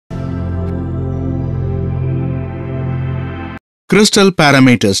Crystal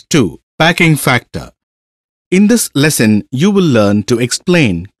Parameters 2. Packing Factor. In this lesson, you will learn to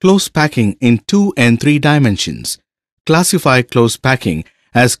explain close packing in 2 and 3 dimensions, classify close packing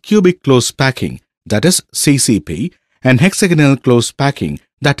as cubic close packing, that is CCP, and hexagonal close packing,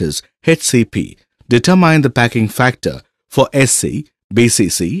 that is HCP. Determine the packing factor for SC,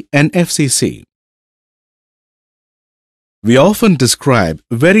 BCC, and FCC. We often describe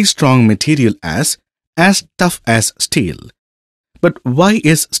very strong material as tough as steel. But why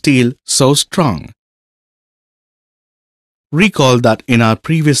is steel so strong? Recall that in our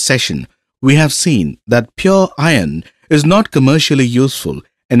previous session, we have seen that pure iron is not commercially useful.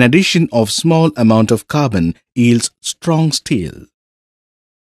 An addition of small amount of carbon yields strong steel.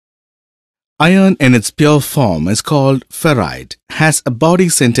 Iron in its pure form is called ferrite, has a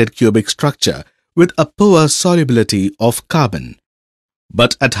body-centered cubic structure with a poor solubility of carbon.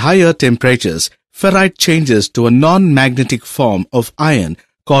 But at higher temperatures, ferrite changes to a non-magnetic form of iron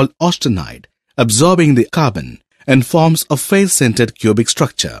called austenite, absorbing the carbon, and forms a face-centered cubic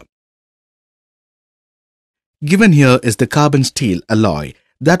structure. Given here is the carbon steel alloy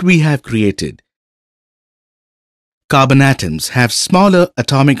that we have created. Carbon atoms have smaller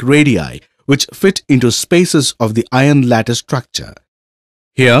atomic radii which fit into spaces of the iron lattice structure.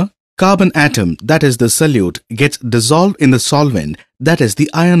 Here, carbon atom, that is the solute, gets dissolved in the solvent, that is the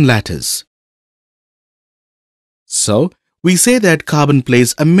iron lattice. So, we say that carbon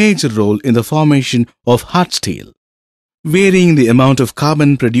plays a major role in the formation of hot steel. Varying the amount of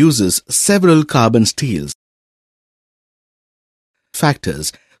carbon produces several carbon steels.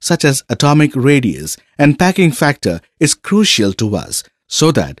 Factors such as atomic radius and packing factor is crucial to us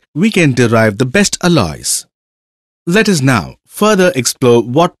so that we can derive the best alloys. Let us now further explore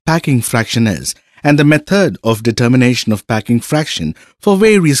what packing fraction is and the method of determination of packing fraction for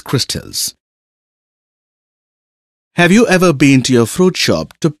various crystals. Have you ever been to your fruit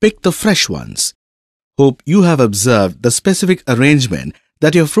shop to pick the fresh ones? Hope you have observed the specific arrangement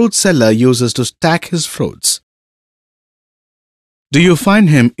that your fruit seller uses to stack his fruits. Do you find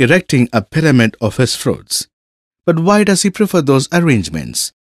him erecting a pyramid of his fruits? But why does he prefer those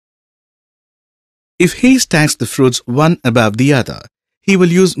arrangements? If he stacks the fruits one above the other, he will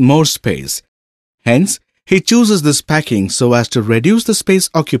use more space. Hence, he chooses this packing so as to reduce the space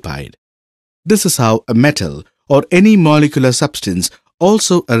occupied. This is how a metal or any molecular substance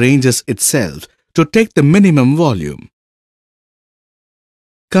also arranges itself to take the minimum volume.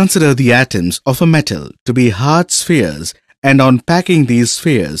 Consider the atoms of a metal to be hard spheres, and on packing these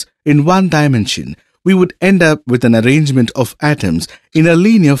spheres in one dimension, we would end up with an arrangement of atoms in a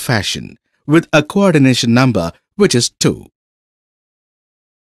linear fashion with a coordination number which is 2.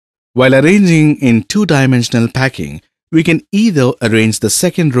 While arranging in two-dimensional packing, we can either arrange the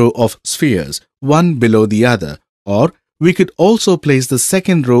second row of spheres one below the other, or we could also place the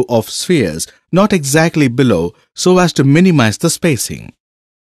second row of spheres not exactly below so as to minimize the spacing.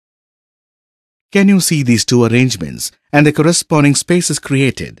 Can you see these two arrangements and the corresponding spaces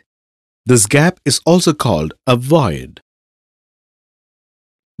created? This gap is also called a void.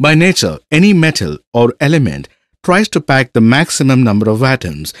 By nature, any metal or element tries to pack the maximum number of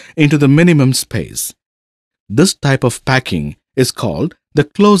atoms into the minimum space. This type of packing is called the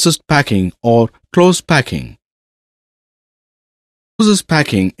closest packing or close packing. Closest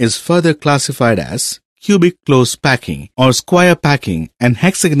packing is further classified as cubic close packing or square packing and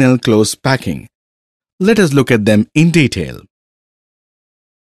hexagonal close packing. Let us look at them in detail.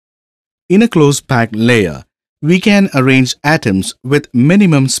 In a close packed layer, we can arrange atoms with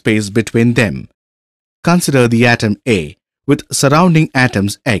minimum space between them. Consider the atom A with surrounding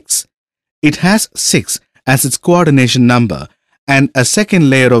atoms X. It has 6 as its coordination number, and a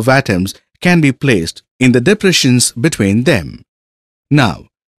second layer of atoms can be placed in the depressions between them. Now,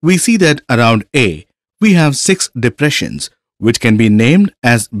 we see that around A, we have 6 depressions, which can be named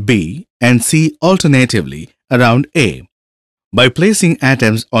as B and C alternatively around A. By placing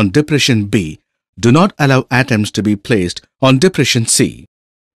atoms on depression B, do not allow atoms to be placed on depression C.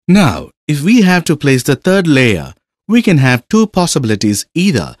 Now, if we have to place the third layer, we can have two possibilities: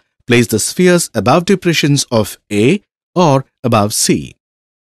 either place the spheres above depressions of A or above C.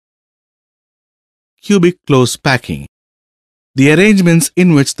 Cubic close packing. The arrangements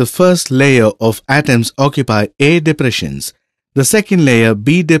in which the first layer of atoms occupy A depressions, the second layer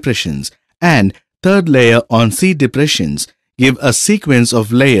B depressions, and third layer on C depressions give a sequence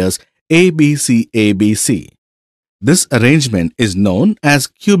of layers ABC ABC. This arrangement is known as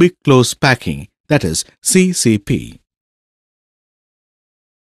cubic close packing, that is CCP.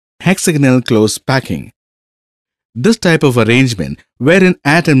 Hexagonal close packing. This type of arrangement, wherein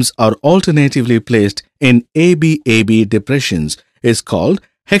atoms are alternatively placed in AB depressions, is called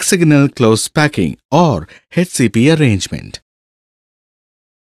hexagonal close packing or HCP arrangement.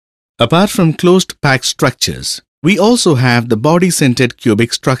 Apart from closed packed structures, we also have the body-centered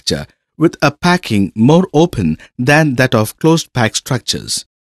cubic structure with a packing more open than that of closed packed structures.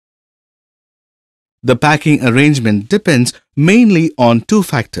 The packing arrangement depends mainly on two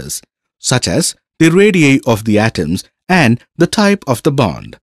factors, such as the radii of the atoms and the type of the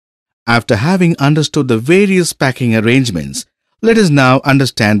bond. After having understood the various packing arrangements, let us now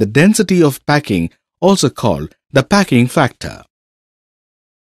understand the density of packing, also called the packing factor.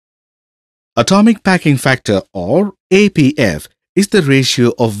 Atomic packing factor, or APF, is the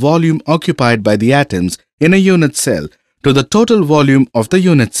ratio of volume occupied by the atoms in a unit cell to the total volume of the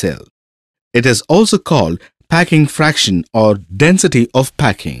unit cell. It is also called packing fraction or density of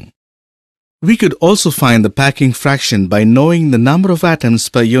packing. We could also find the packing fraction by knowing the number of atoms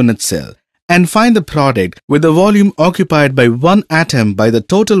per unit cell and find the product with the volume occupied by one atom by the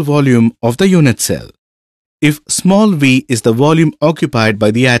total volume of the unit cell. If small v is the volume occupied by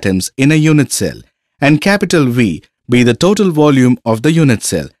the atoms in a unit cell and capital V be the total volume of the unit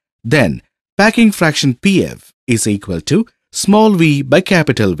cell, then packing fraction PF is equal to small v by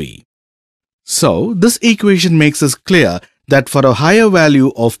capital V. So, this equation makes us clear that for a higher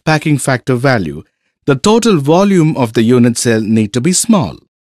value of packing factor value, the total volume of the unit cell need to be small.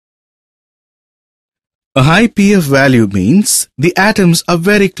 A high PF value means the atoms are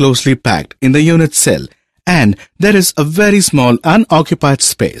very closely packed in the unit cell and there is a very small unoccupied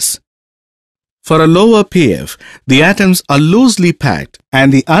space. For a lower PF, the atoms are loosely packed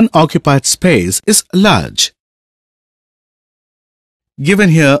and the unoccupied space is large. Given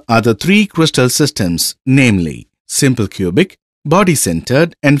here are the three crystal systems, namely simple cubic,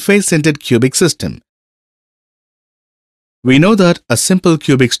 body-centered and face-centered cubic system. We know that a simple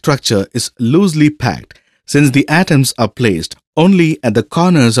cubic structure is loosely packed since the atoms are placed only at the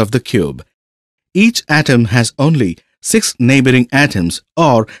corners of the cube. Each atom has only 6 neighboring atoms,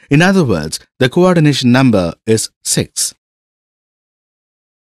 or in other words, the coordination number is 6.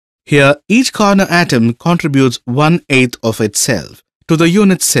 Here, each corner atom contributes 1/8 of itself to the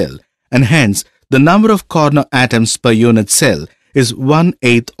unit cell, and hence the number of corner atoms per unit cell is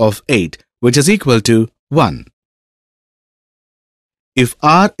 1/8 of 8, which is equal to 1. If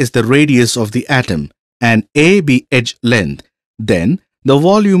R is the radius of the atom and A be edge length, then the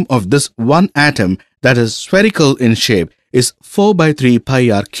volume of this one atom that is spherical in shape is 4/3 pi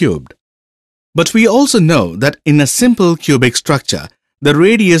r cubed. But we also know that in a simple cubic structure, the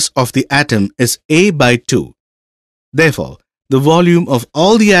radius of the atom is A/2. Therefore, the volume of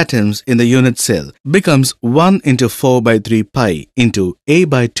all the atoms in the unit cell becomes 1 into 4/3 pi into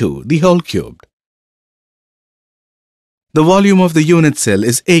A/2, the whole cubed. The volume of the unit cell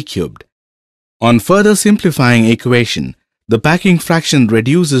is A cubed. On further simplifying equation, the packing fraction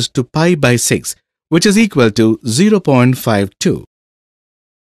reduces to pi/6, which is equal to 0.52.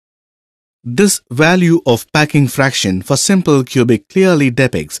 This value of packing fraction for simple cubic clearly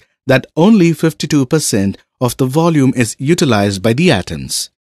depicts that only 52% of the volume is utilized by the atoms.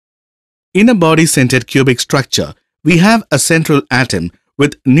 In a body-centered cubic structure, we have a central atom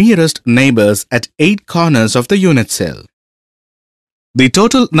with nearest neighbors at 8 corners of the unit cell. The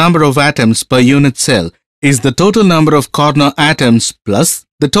total number of atoms per unit cell is the total number of corner atoms plus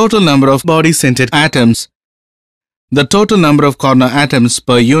the total number of body-centered atoms. The total number of corner atoms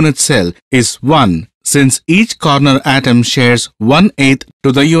per unit cell is 1, since each corner atom shares 1/8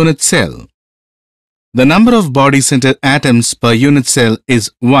 to the unit cell. The number of body-centered atoms per unit cell is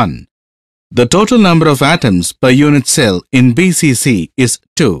 1. The total number of atoms per unit cell in BCC is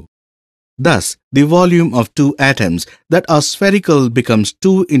 2. Thus, the volume of two atoms that are spherical becomes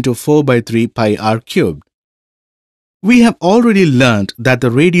 2 into 4/3 pi r cubed. We have already learnt that the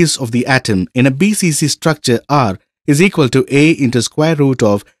radius of the atom in a BCC structure R is equal to A into square root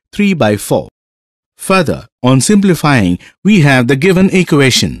of 3/4. Further, on simplifying, we have the given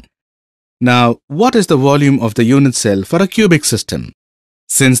equation. Now, what is the volume of the unit cell for a cubic system?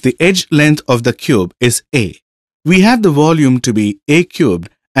 Since the edge length of the cube is A, we have the volume to be A cubed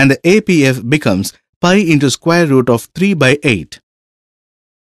and the APF becomes pi into square root of 3/8.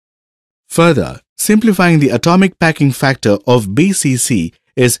 Further, simplifying the atomic packing factor of BCC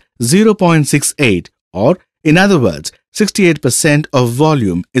is 0.68, or in other words, 68% of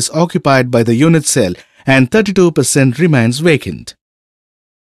volume is occupied by the unit cell and 32% remains vacant.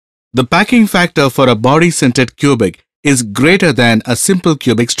 The packing factor for a body-centered cubic is greater than a simple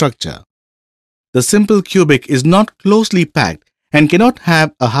cubic structure. The simple cubic is not closely packed and cannot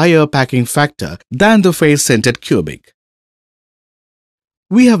have a higher packing factor than the face-centered cubic.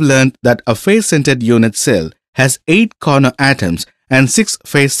 We have learned that a face-centered unit cell has 8 corner atoms and 6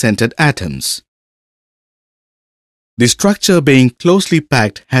 face-centered atoms. The structure being closely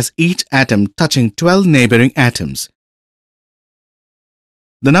packed has each atom touching 12 neighboring atoms.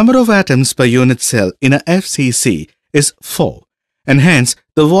 The number of atoms per unit cell in a FCC is 4, and hence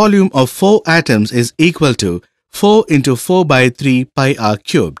the volume of 4 atoms is equal to 4 into 4 by 3 pi r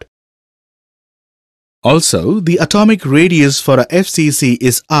cubed. Also, the atomic radius for a FCC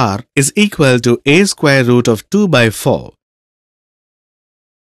is r is equal to a square root of 2 by 4.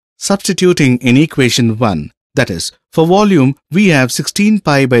 Substituting in equation 1, that is, for volume we have 16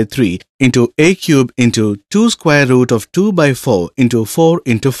 pi by 3 into a cube into 2 square root of 2 by 4 into 4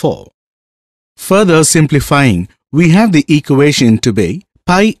 into 4. Further simplifying, we have the equation to be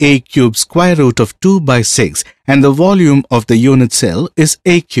pi a cube square root of 2 by 6 and the volume of the unit cell is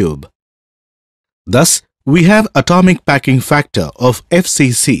a cube. Thus, we have atomic packing factor of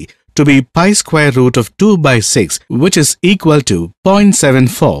FCC to be pi square root of 2 by 6, which is equal to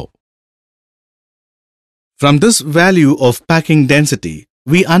 0.74. From this value of packing density,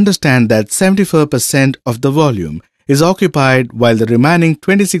 we understand that 74% of the volume is occupied while the remaining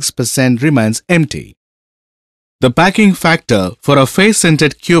 26% remains empty. The packing factor for a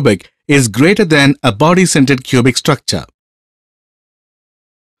face-centered cubic is greater than a body-centered cubic structure.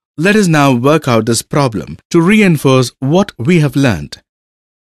 Let us now work out this problem to reinforce what we have learnt.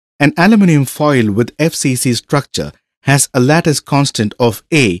 An aluminium foil with FCC structure has a lattice constant of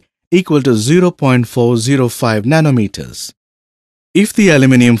A equal to 0.405 nanometers. If the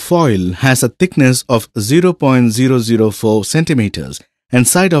aluminium foil has a thickness of 0.004 centimeters and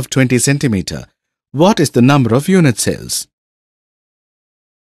side of 20 centimeter, what is the number of unit cells?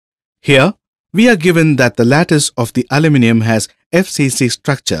 Here, we are given that the lattice of the aluminium has FCC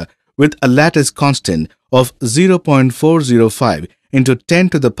structure with a lattice constant of 0.405 into 10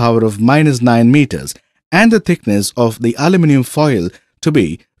 to the power of minus 9 meters and the thickness of the aluminium foil to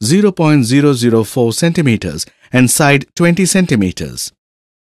be 0.004 centimeters and side 20 centimeters.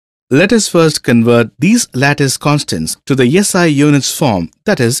 Let us first convert these lattice constants to the SI units form,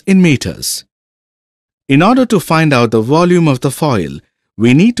 that is in meters. In order to find out the volume of the foil,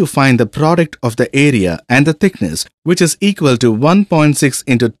 we need to find the product of the area and the thickness, which is equal to 1.6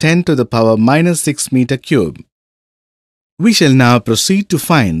 into 10 to the power minus 6 meter cube. We shall now proceed to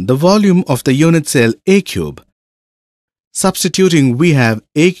find the volume of the unit cell A cube. Substituting, we have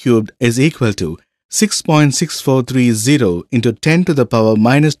A cubed is equal to 6.6430 into 10 to the power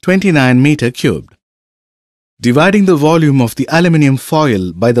minus 29 meter cubed. Dividing the volume of the aluminium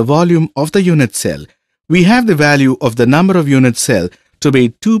foil by the volume of the unit cell, we have the value of the number of unit cell to be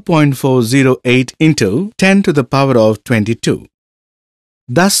 2.408 into 10 to the power of 22.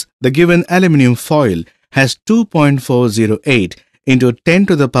 Thus, the given aluminium foil has 2.408 into 10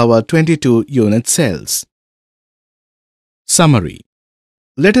 to the power 22 unit cells. Summary.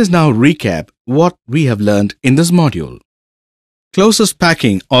 Let us now recap what we have learned in this module. Closest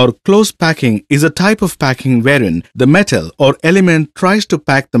packing or close packing is a type of packing wherein the metal or element tries to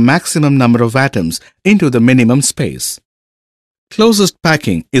pack the maximum number of atoms into the minimum space. Closest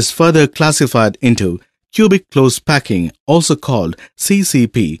packing is further classified into cubic close packing, also called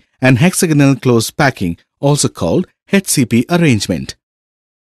CCP, and hexagonal close packing, also called HCP arrangement.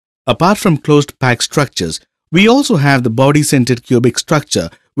 Apart from closed pack structures, we also have the body-centered cubic structure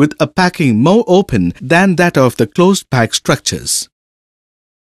with a packing more open than that of the closed pack structures.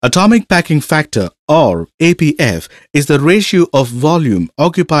 Atomic packing factor or APF is the ratio of volume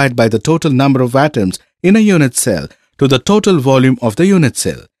occupied by the total number of atoms in a unit cell to the total volume of the unit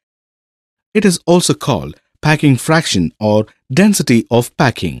cell. It is also called packing fraction or density of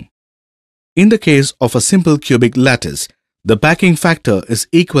packing. In the case of a simple cubic lattice, the packing factor is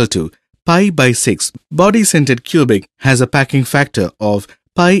equal to pi by 6. Body-centered cubic has a packing factor of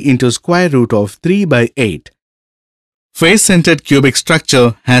pi into square root of 3 by 8. Face-centered cubic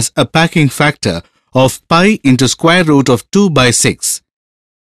structure has a packing factor of pi into square root of 2 by 6.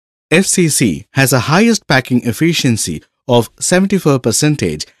 FCC has a highest packing efficiency of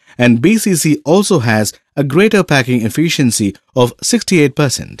 74% and BCC also has a greater packing efficiency of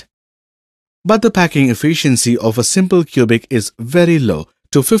 68%. But the packing efficiency of a simple cubic is very low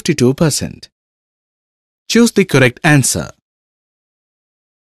to 52%. Choose the correct answer.